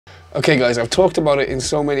Okay guys, I've talked about it in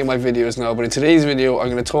so many of my videos now, but in today's video I'm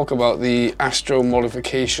going to talk about the Astro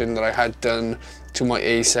modification that I had done to my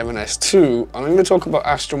A7S II. And I'm going to talk about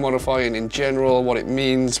Astro modifying in general, what it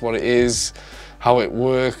means, what it is, how it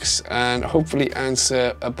works, and hopefully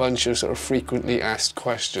answer a bunch of sort of frequently asked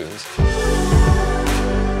questions.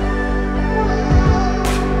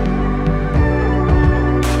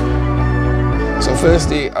 So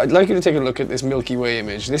firstly, I'd like you to take a look at this Milky Way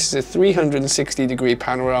image. This is a 360-degree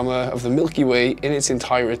panorama of the Milky Way in its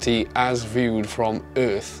entirety as viewed from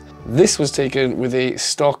Earth. This was taken with a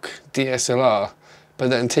stock DSLR, but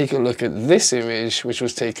then take a look at this image, which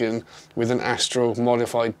was taken with an Astro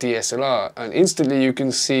modified DSLR, and instantly you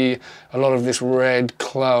can see a lot of this red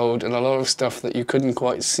cloud and a lot of stuff that you couldn't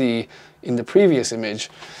quite see in the previous image.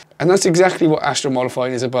 And that's exactly what Astro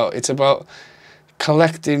modifying is about. It's about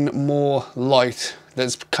collecting more light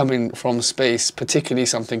that's coming from space, particularly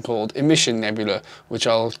something called emission nebula, which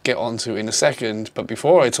I'll get onto in a second. But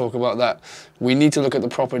before I talk about that, we need to look at the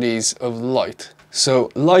properties of light.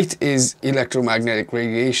 So light is electromagnetic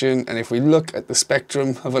radiation, and if we look at the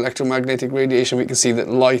spectrum of electromagnetic radiation, we can see that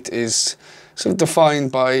light is sort of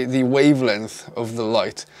defined by the wavelength of the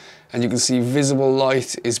light. And you can see visible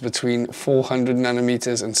light is between 400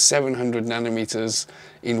 nanometers and 700 nanometers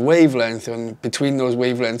in wavelength, and between those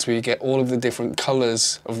wavelengths we get all of the different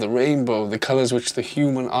colors of the rainbow, the colors which the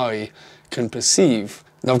human eye can perceive.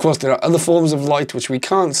 Now of course there are other forms of light which we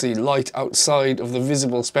can't see, light outside of the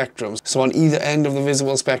visible spectrum. So on either end of the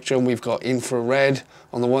visible spectrum we've got infrared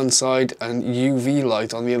on the one side and UV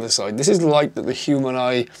light on the other side. This is light that the human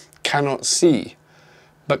eye cannot see,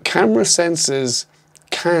 but camera sensors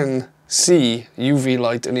can see UV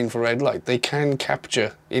light and infrared light. They can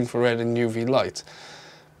capture infrared and UV light,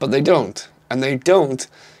 but they don't. And they don't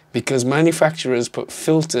because manufacturers put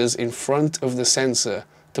filters in front of the sensor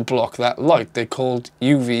to block that light. They're called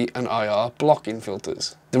UV and IR blocking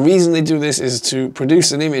filters. The reason they do this is to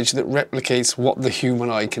produce an image that replicates what the human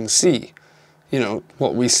eye can see. You know,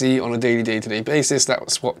 what we see on a daily, day-to-day basis,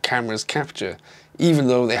 that's what cameras capture, even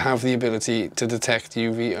though they have the ability to detect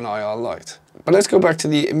UV and IR light. But let's go back to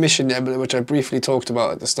the emission nebula, which I briefly talked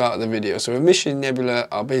about at the start of the video. So emission nebula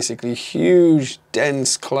are basically huge,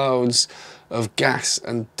 dense clouds of gas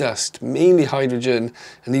and dust, mainly hydrogen,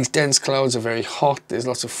 and these dense clouds are very hot. There's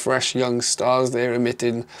lots of fresh young stars there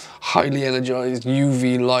emitting highly energized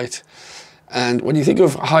UV light. And when you think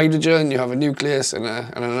of hydrogen, you have a nucleus and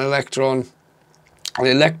an electron. And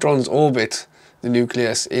electrons orbit the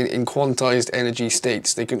nucleus in quantized energy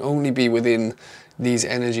states. They can only be within these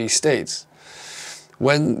energy states.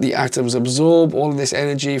 When the atoms absorb all of this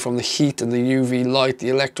energy from the heat and the UV light, the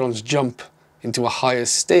electrons jump into a higher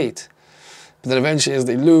state. But then eventually as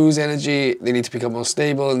they lose energy, they need to become more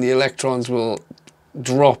stable and the electrons will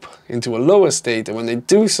drop into a lower state. And when they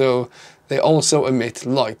do so, they also emit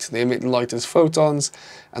light. They emit light as photons,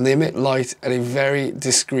 and they emit light at a very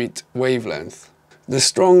discrete wavelength. The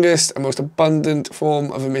strongest and most abundant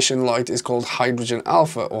form of emission light is called hydrogen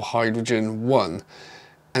alpha, or hydrogen 1.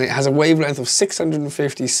 And it has a wavelength of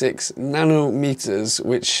 656 nanometers,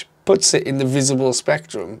 which puts it in the visible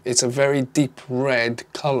spectrum. It's a very deep red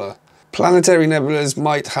color. Planetary nebulas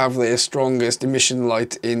might have their strongest emission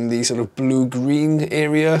light in the sort of blue-green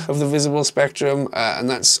area of the visible spectrum, and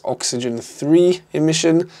that's oxygen 3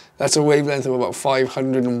 emission. That's a wavelength of about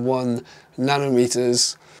 501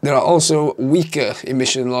 nanometers. There are also weaker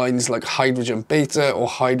emission lines like hydrogen beta or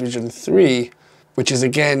hydrogen 3, which is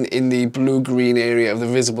again in the blue-green area of the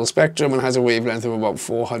visible spectrum and has a wavelength of about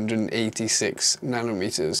 486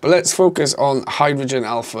 nanometers. But let's focus on hydrogen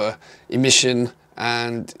alpha emission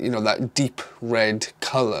and, you know, that deep red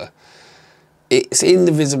color. It's in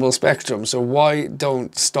the visible spectrum, so why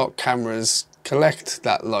don't stock cameras collect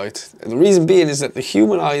that light? And the reason being is that the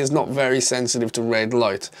human eye is not very sensitive to red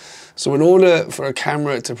light. So in order for a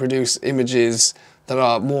camera to produce images that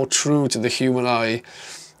are more true to the human eye,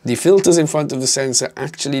 the filters in front of the sensor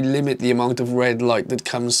actually limit the amount of red light that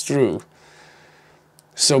comes through.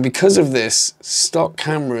 So because of this, stock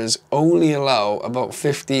cameras only allow about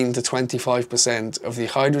 15 to 25% of the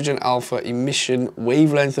hydrogen alpha emission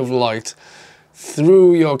wavelength of light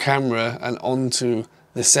through your camera and onto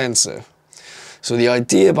the sensor. So the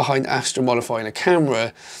idea behind Astro modifying a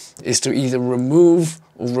camera is to either remove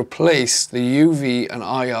or replace the UV and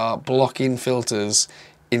IR blocking filters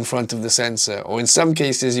in front of the sensor, or in some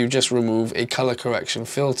cases you just remove a color correction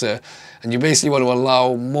filter and you basically want to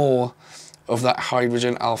allow more of that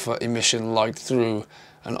hydrogen alpha emission light through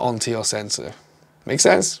and onto your sensor. Make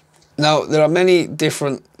sense? Now there are many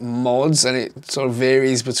different mods and it sort of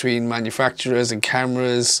varies between manufacturers and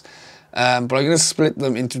cameras, but I'm going to split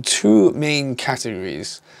them into two main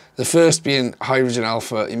categories. The first being hydrogen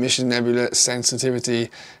alpha emission nebula sensitivity,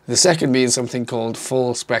 the second being something called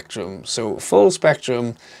full spectrum. So full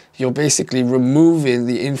spectrum, you're basically removing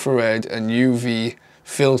the infrared and UV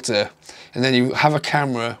filter, and then you have a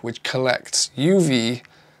camera which collects UV,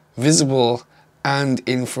 visible and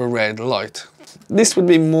infrared light. This would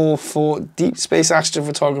be more for deep space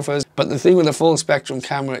astrophotographers, but the thing with a full spectrum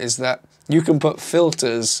camera is that you can put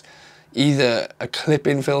filters, either a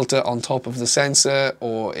clip-in filter on top of the sensor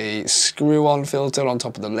or a screw-on filter on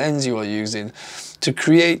top of the lens you are using, to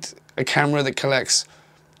create a camera that collects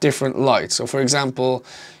different light. So for example,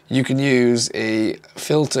 you can use a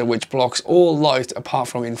filter which blocks all light apart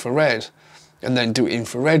from infrared, and then do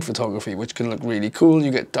infrared photography, which can look really cool.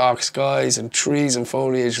 You get dark skies and trees and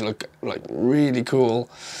foliage look like really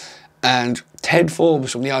cool. And Ted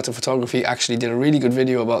Forbes from The Art of Photography actually did a really good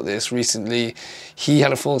video about this recently. He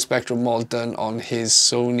had a full spectrum mod done on his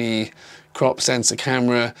Sony crop sensor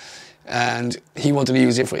camera, and he wanted to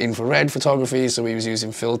use it for infrared photography, so he was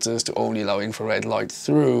using filters to only allow infrared light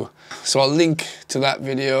through. So I'll link to that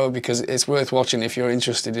video because it's worth watching if you're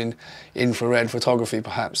interested in infrared photography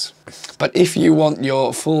perhaps. But if you want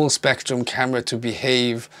your full spectrum camera to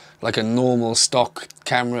behave like a normal stock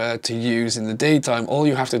camera to use in the daytime, all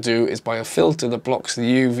you have to do is buy a filter that blocks the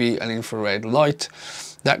UV and infrared light.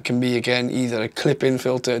 That can be, again, either a clip-in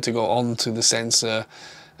filter to go onto the sensor,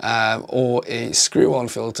 or a screw-on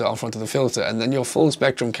filter on front of the filter, and then your full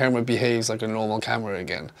spectrum camera behaves like a normal camera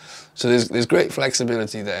again. So there's great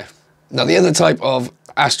flexibility there. Now the other type of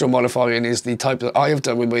astro modifying is the type that I have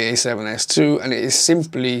done with my A7S II, and it is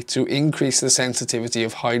simply to increase the sensitivity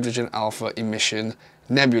of hydrogen alpha emission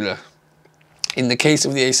nebula. In the case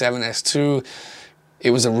of the A7S II, it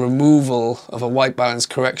was a removal of a white balance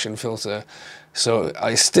correction filter. So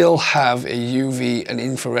I still have a UV and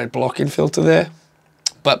infrared blocking filter there,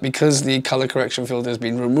 but because the color correction filter has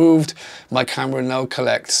been removed, my camera now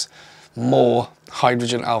collects more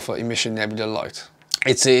hydrogen alpha emission nebula light.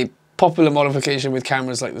 It's a popular modification with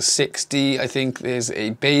cameras like the 6D. I think there's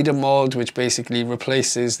a beta mod which basically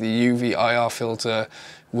replaces the UV IR filter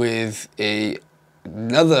with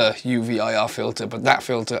another UV IR filter, but that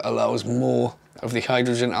filter allows more of the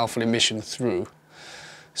hydrogen alpha emission through.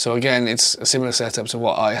 So again, it's a similar setup to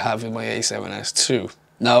what I have in my A7S II.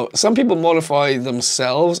 Now, some people modify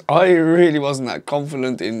themselves. I really wasn't that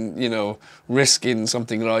confident in, risking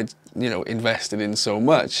something that I'd, invested in so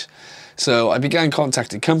much. So I began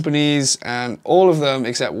contacting companies, and all of them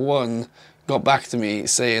except one got back to me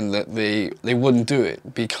saying that they wouldn't do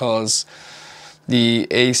it because the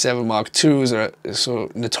A7 Mark IIs are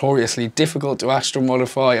so notoriously difficult to astro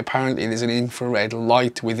modify. Apparently there's an infrared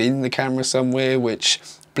light within the camera somewhere which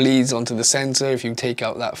bleeds onto the sensor if you take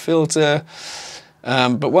out that filter.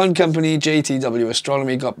 But one company, JTW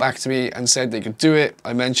Astronomy, got back to me and said they could do it.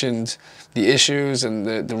 I mentioned the issues and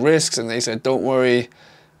the risks, and they said, don't worry,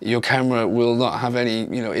 your camera will not have any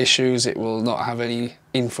issues. It will not have any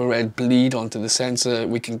infrared bleed onto the sensor.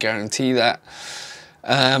 We can guarantee that.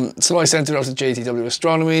 So I sent it out to JTW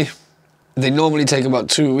Astronomy. They normally take about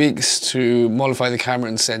 2 weeks to modify the camera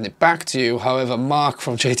and send it back to you. However, Mark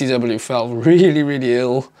from JTW fell really, really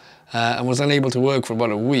ill and was unable to work for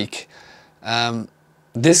about a week.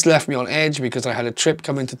 This left me on edge because I had a trip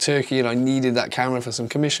coming to Turkey and I needed that camera for some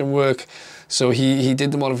commission work. So he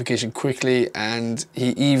did the modification quickly, and he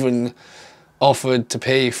even offered to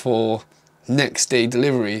pay for next day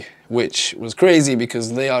delivery, which was crazy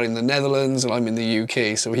because they are in the Netherlands and I'm in the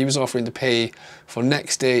UK. So he was offering to pay for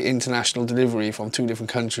next day international delivery from 2 different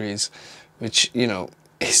countries, which,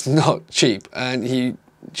 is not cheap. And he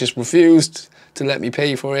just refused to let me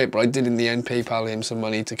pay for it, but I did in the end PayPal him some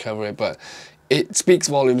money to cover it. But it speaks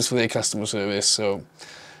volumes for their customer service, so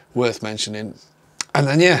worth mentioning. And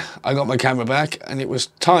then yeah, I got my camera back and it was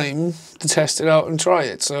time to test it out and try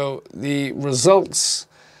it. So the results,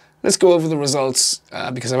 let's go over the results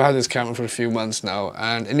because I've had this camera for a few months now,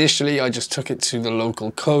 and initially I just took it to the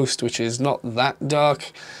local coast, which is not that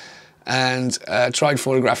dark, and tried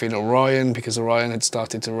photographing Orion because Orion had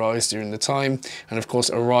started to rise during the time. And of course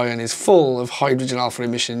Orion is full of hydrogen alpha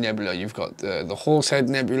emission nebula. You've got the Horsehead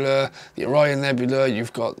Nebula, the Orion Nebula,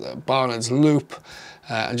 you've got the Barnard's Loop,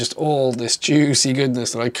 and just all this juicy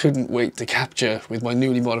goodness that I couldn't wait to capture with my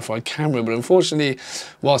newly modified camera. But unfortunately,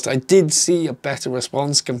 whilst I did see a better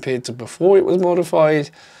response compared to before it was modified,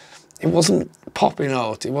 it wasn't popping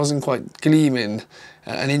out, it wasn't quite gleaming.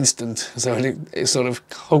 an instant, so it's sort of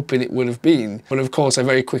hoping it would have been. But of course I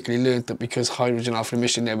very quickly learned that because hydrogen alpha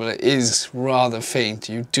emission nebula is rather faint,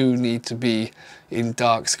 you do need to be in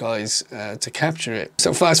dark skies to capture it.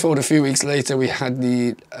 So fast forward a few weeks later, we had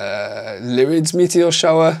the Lyrids meteor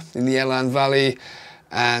shower in the Elan Valley,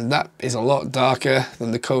 and that is a lot darker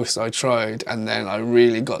than the coast I tried, and then I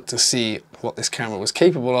really got to see what this camera was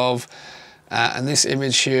capable of. And this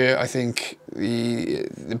image here, I think the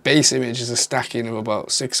base image is a stacking of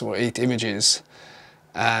about 6 or 8 images,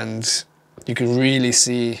 and you can really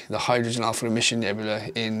see the hydrogen alpha emission nebula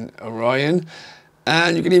in Orion,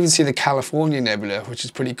 and you can even see the California nebula, which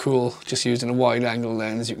is pretty cool. Just using a wide angle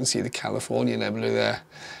lens, you can see the California nebula there,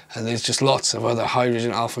 and there's just lots of other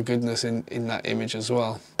hydrogen alpha goodness in that image as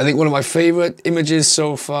well. I think one of my favorite images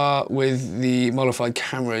so far with the modified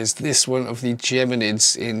camera is this one of the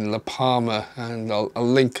Geminids in La Palma, and I'll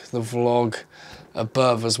link the vlog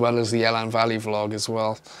above as well as the Elan Valley vlog as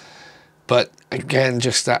well. But again,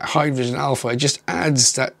 just that hydrogen alpha, it just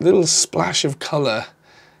adds that little splash of color,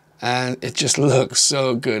 and it just looks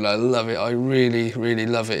so good. I love it. I really, really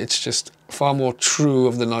love it. It's just far more true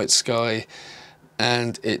of the night sky,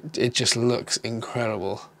 and it just looks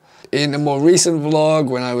incredible. In a more recent vlog,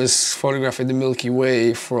 when I was photographing the Milky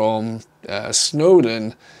Way from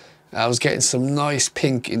Snowdon, I was getting some nice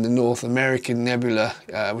pink in the North American nebula,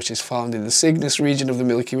 which is found in the Cygnus region of the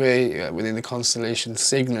Milky Way, within the constellation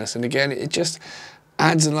Cygnus. And again, it just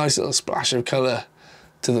adds a nice little splash of color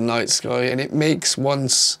to the night sky, and it makes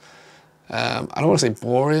once, I don't want to say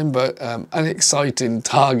boring, but unexciting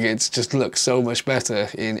targets just look so much better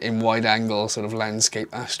in wide angle sort of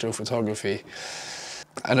landscape astrophotography.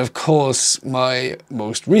 And of course, my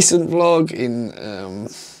most recent vlog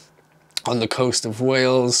on the coast of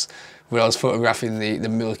Wales, where I was photographing the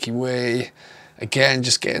Milky Way, again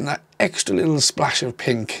just getting that extra little splash of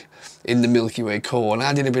pink in the Milky Way core and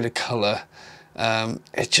adding a bit of colour.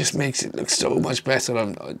 It just makes it look so much better.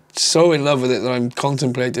 I'm so in love with it that I'm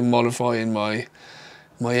contemplating modifying my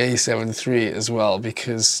A7 III as well,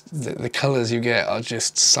 because the colours you get are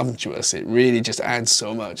just sumptuous. It really just adds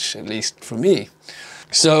so much, at least for me.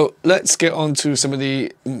 So let's get on to some of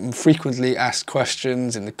the frequently asked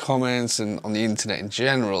questions in the comments and on the internet in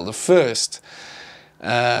general. The first,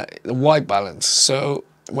 the white balance. So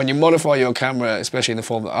when you modify your camera, especially in the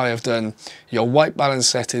form that I have done, your white balance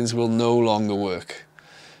settings will no longer work.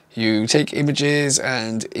 You take images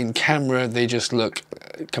and in camera they just look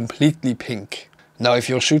completely pink. Now if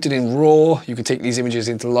you're shooting in RAW, you can take these images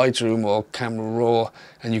into Lightroom or Camera Raw,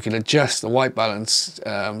 and you can adjust the white balance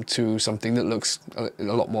to something that looks a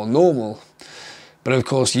lot more normal. But of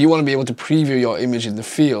course you want to be able to preview your image in the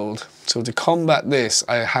field. So to combat this,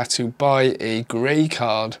 I had to buy a grey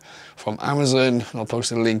card from Amazon. I'll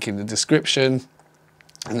post a link in the description.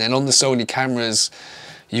 And then on the Sony cameras,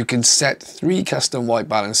 you can set 3 custom white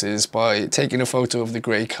balances by taking a photo of the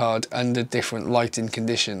grey card under different lighting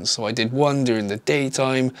conditions. So I did one during the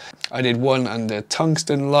daytime, I did one under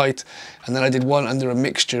tungsten light, and then I did one under a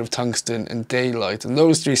mixture of tungsten and daylight. And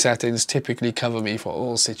those 3 settings typically cover me for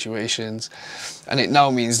all situations. And it now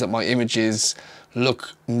means that my images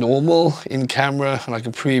look normal in camera, and I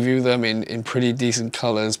can preview them in pretty decent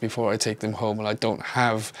colors before I take them home, and I don't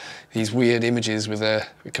have these weird images with a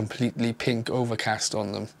completely pink overcast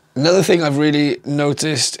on them. Another thing I've really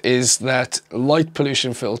noticed is that light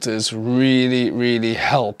pollution filters really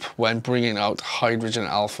help when bringing out hydrogen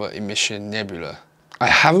alpha emission nebula. I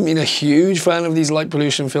haven't been a huge fan of these light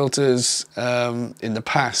pollution filters in the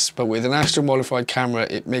past, but with an Astro modified camera,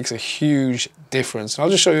 it makes a huge difference. I'll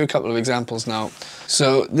just show you a couple of examples now.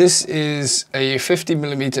 So this is a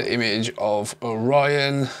 50mm image of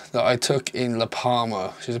Orion that I took in La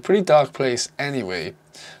Palma, which is a pretty dark place anyway.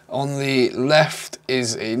 On the left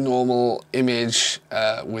is a normal image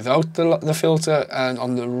without the filter, and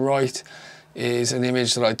on the right is an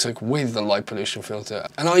image that I took with the light pollution filter.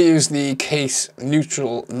 And I use the case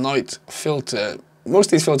neutral night filter. Most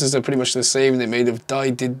of these filters are pretty much the same. They're made of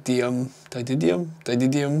dididium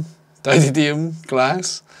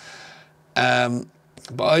glass.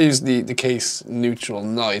 But I use the case neutral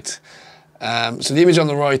night. So the image on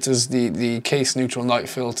the right is the case neutral night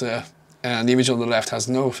filter, and the image on the left has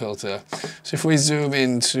no filter. So if we zoom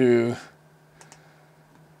into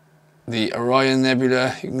the Orion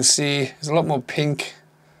nebula, you can see there's a lot more pink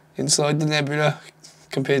inside the nebula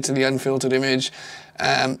compared to the unfiltered image.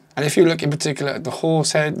 And if you look in particular at the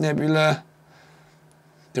Horsehead nebula,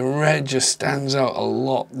 the red just stands out a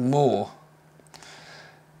lot more.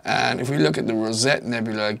 And if we look at the Rosette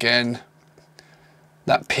nebula again,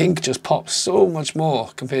 that pink just pops so much more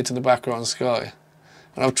compared to the background sky.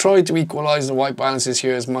 And I've tried to equalize the white balances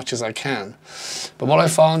here as much as I can. But what I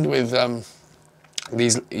found with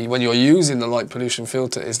when you're using the light pollution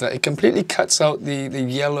filter is that it completely cuts out the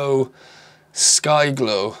yellow sky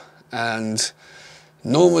glow. And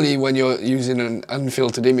normally when you're using an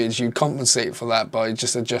unfiltered image, you compensate for that by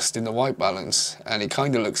just adjusting the white balance, and it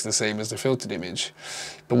kind of looks the same as the filtered image.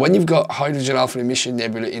 But when you've got hydrogen alpha emission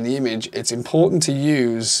nebula in the image, it's important to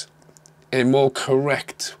use a more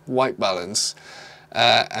correct white balance.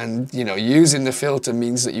 And you know, using the filter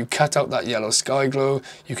means that you cut out that yellow sky glow,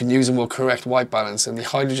 you can use a more correct white balance, and the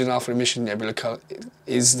hydrogen alpha emission nebula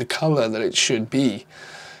is the color that it should be.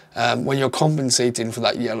 When you're compensating for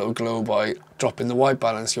that yellow glow by dropping the white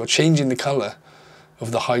balance, you're changing the color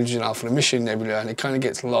of the hydrogen alpha emission nebula, and it kind of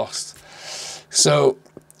gets lost. So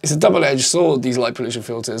it's a double-edged sword, these light pollution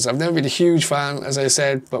filters. I've never been a huge fan, as I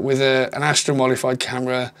said, but with an Astro modified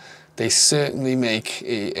camera, they certainly make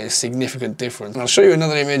a significant difference. And I'll show you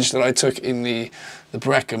another image that I took in the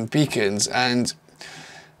Brecon beacons, and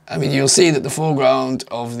I mean, you'll see that the foreground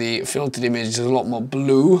of the filtered image is a lot more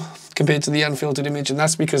blue compared to the unfiltered image, and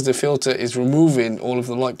that's because the filter is removing all of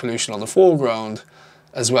the light pollution on the foreground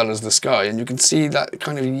as well as the sky. And you can see that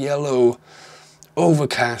kind of yellow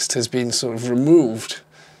overcast has been sort of removed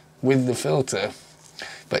with the filter.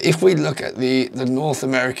 But if we look at the North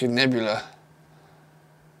American nebula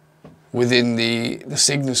within the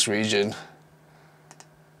Cygnus region,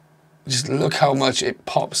 just look how much it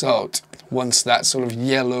pops out once that sort of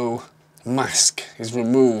yellow mask is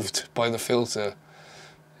removed by the filter.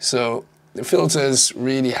 So the filters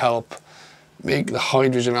really help make the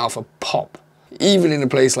hydrogen alpha pop, even in a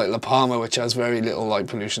place like La Palma, which has very little light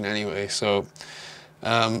pollution anyway. So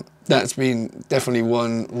that's been definitely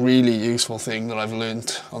one really useful thing that I've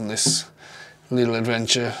learned on this little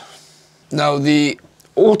adventure. Now the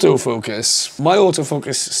autofocus, my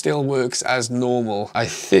autofocus still works as normal. I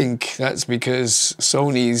think that's because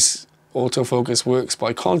Sony's autofocus works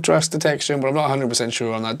by contrast detection, but I'm not 100%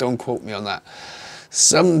 sure on that, don't quote me on that.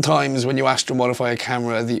 Sometimes when you astro modify a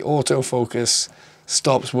camera, the autofocus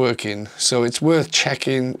stops working, so it's worth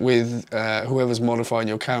checking with whoever's modifying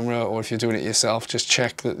your camera, or if you're doing it yourself, just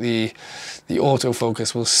check that the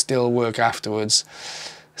autofocus will still work afterwards.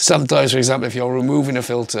 Sometimes, for example, if you're removing a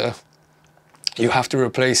filter, you have to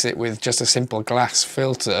replace it with just a simple glass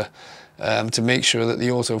filter to make sure that the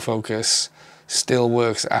autofocus still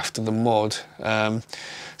works after the mod.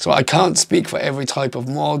 So I can't speak for every type of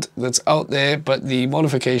mod that's out there, but the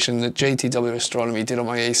modification that JTW Astronomy did on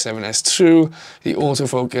my A7S II, the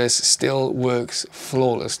autofocus still works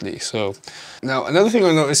flawlessly. So now another thing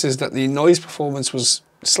I noticed is that the noise performance was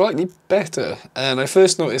slightly better, and I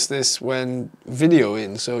first noticed this when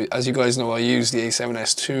videoing. So as you guys know, I use the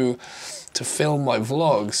A7S II to film my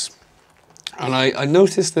vlogs, and I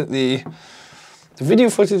noticed that the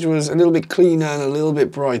video footage was a little bit cleaner and a little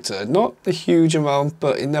bit brighter. Not a huge amount,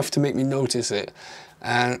 but enough to make me notice it.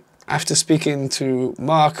 And after speaking to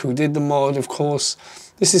Mark, who did the mod, of course,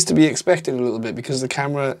 this is to be expected a little bit because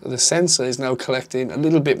the sensor is now collecting a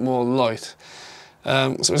little bit more light.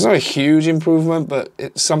 So it's not a huge improvement, but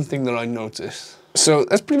it's something that I noticed. So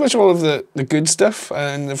that's pretty much all of the good stuff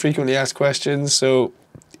and the frequently asked questions. So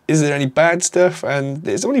is there any bad stuff? And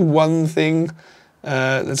there's only one thing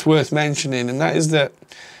that's worth mentioning, and that is that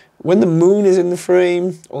when the moon is in the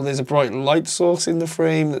frame, or there's a bright light source in the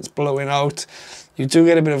frame that's blowing out, you do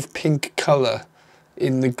get a bit of pink colour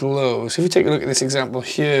in the glow. So if you take a look at this example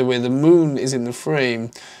here, where the moon is in the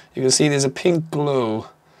frame, you can see there's a pink glow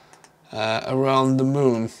around the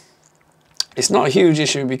moon. It's not a huge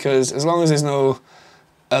issue because as long as there's no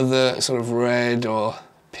other sort of red or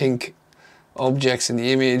pink objects in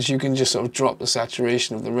the image, you can just sort of drop the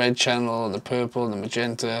saturation of the red channel and the purple and the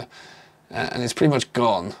magenta, and it's pretty much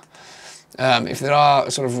gone. If there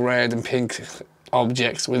are sort of red and pink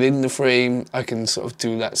objects within the frame, I can sort of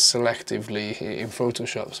do that selectively in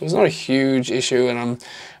Photoshop. So it's not a huge issue, and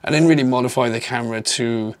I didn't really modify the camera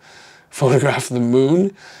to photograph the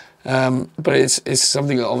moon, but it's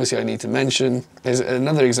something that obviously I need to mention. There's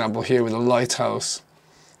another example here with a lighthouse.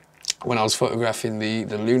 When I was photographing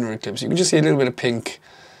the lunar eclipse, you can just see a little bit of pink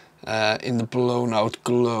in the blown out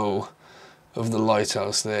glow of the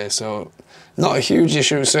lighthouse there. So not a huge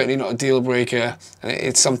issue, certainly not a deal breaker, and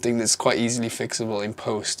it's something that's quite easily fixable in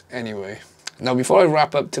post anyway. Now before I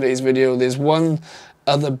wrap up today's video, there's one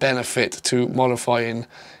other benefit to modifying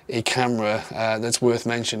a camera that's worth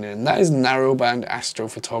mentioning, and that is narrowband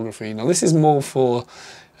astrophotography. Now this is more for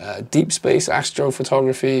deep space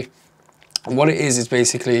astrophotography. And what it is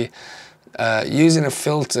basically using a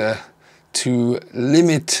filter to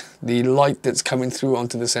limit the light that's coming through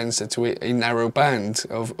onto the sensor to a narrow band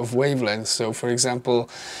of wavelength. So for example,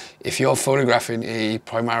 if you're photographing a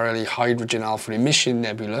primarily hydrogen alpha emission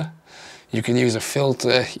nebula, you can use a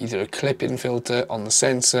filter, either a clip-in filter on the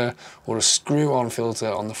sensor or a screw-on filter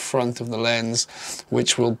on the front of the lens,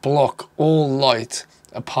 which will block all light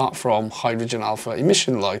apart from hydrogen alpha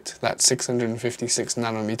emission light, that 656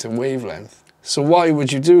 nanometer wavelength. So why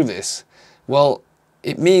would you do this? Well,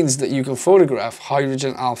 it means that you can photograph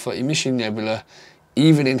hydrogen alpha emission nebula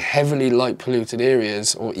even in heavily light polluted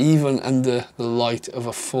areas or even under the light of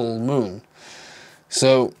a full moon.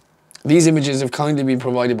 So these images have kindly been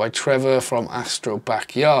provided by Trevor from Astro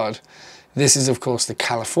Backyard. This is of course the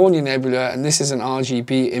California Nebula, and this is an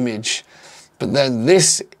RGB image. But then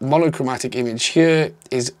this monochromatic image here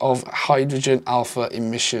is of hydrogen alpha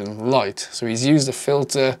emission light. So he's used a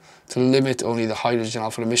filter to limit only the hydrogen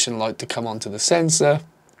alpha emission light to come onto the sensor.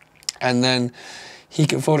 And then he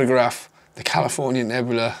can photograph the California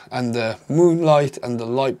Nebula under moonlight and the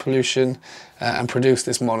light pollution and produce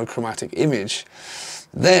this monochromatic image.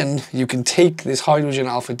 Then you can take this hydrogen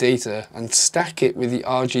alpha data and stack it with the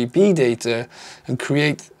RGB data and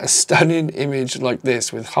create a stunning image like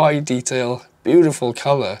this with high detail, beautiful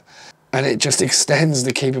color. And it just extends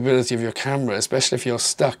the capability of your camera, especially if you're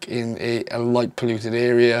stuck in a light polluted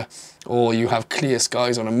area or you have clear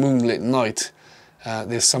skies on a moonlit night.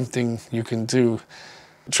 There's something you can do.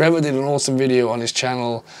 Trevor did an awesome video on his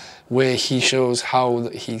channel where he shows how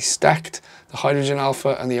he stacked the hydrogen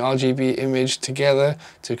alpha and the RGB image together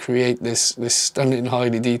to create this stunning,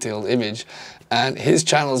 highly detailed image. And his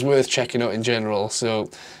channel is worth checking out in general, so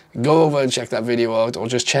go over and check that video out, or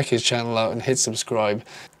just check his channel out and hit subscribe.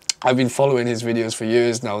 I've been following his videos for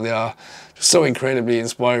years now. They are so incredibly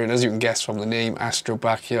inspiring, as you can guess from the name, Astro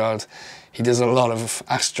Backyard. He does a lot of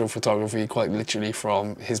astrophotography quite literally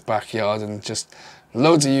from his backyard, and just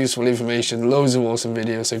loads of useful information, loads of awesome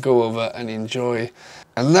videos, so go over and enjoy.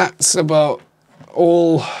 And that's about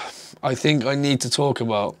all I think I need to talk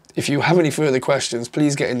about. If you have any further questions,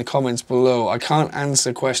 please get in the comments below. I can't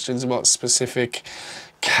answer questions about specific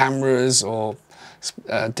cameras or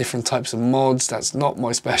different types of mods. That's not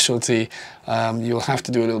my specialty. You'll have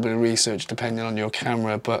to do a little bit of research depending on your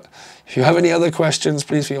camera, but if you have any other questions,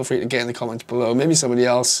 please feel free to get in the comments below. Maybe somebody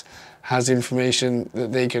else has information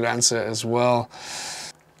that they could answer as well.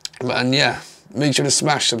 And yeah, make sure to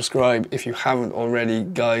smash subscribe if you haven't already,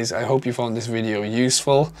 guys. I hope you found this video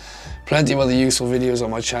useful. Plenty of other useful videos on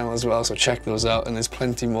my channel as well, so check those out, and there's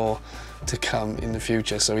plenty more to come in the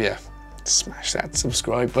future. So yeah, smash that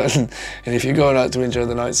subscribe button. And if you're going out to enjoy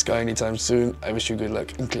the night sky anytime soon, I wish you good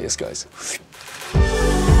luck and clear skies.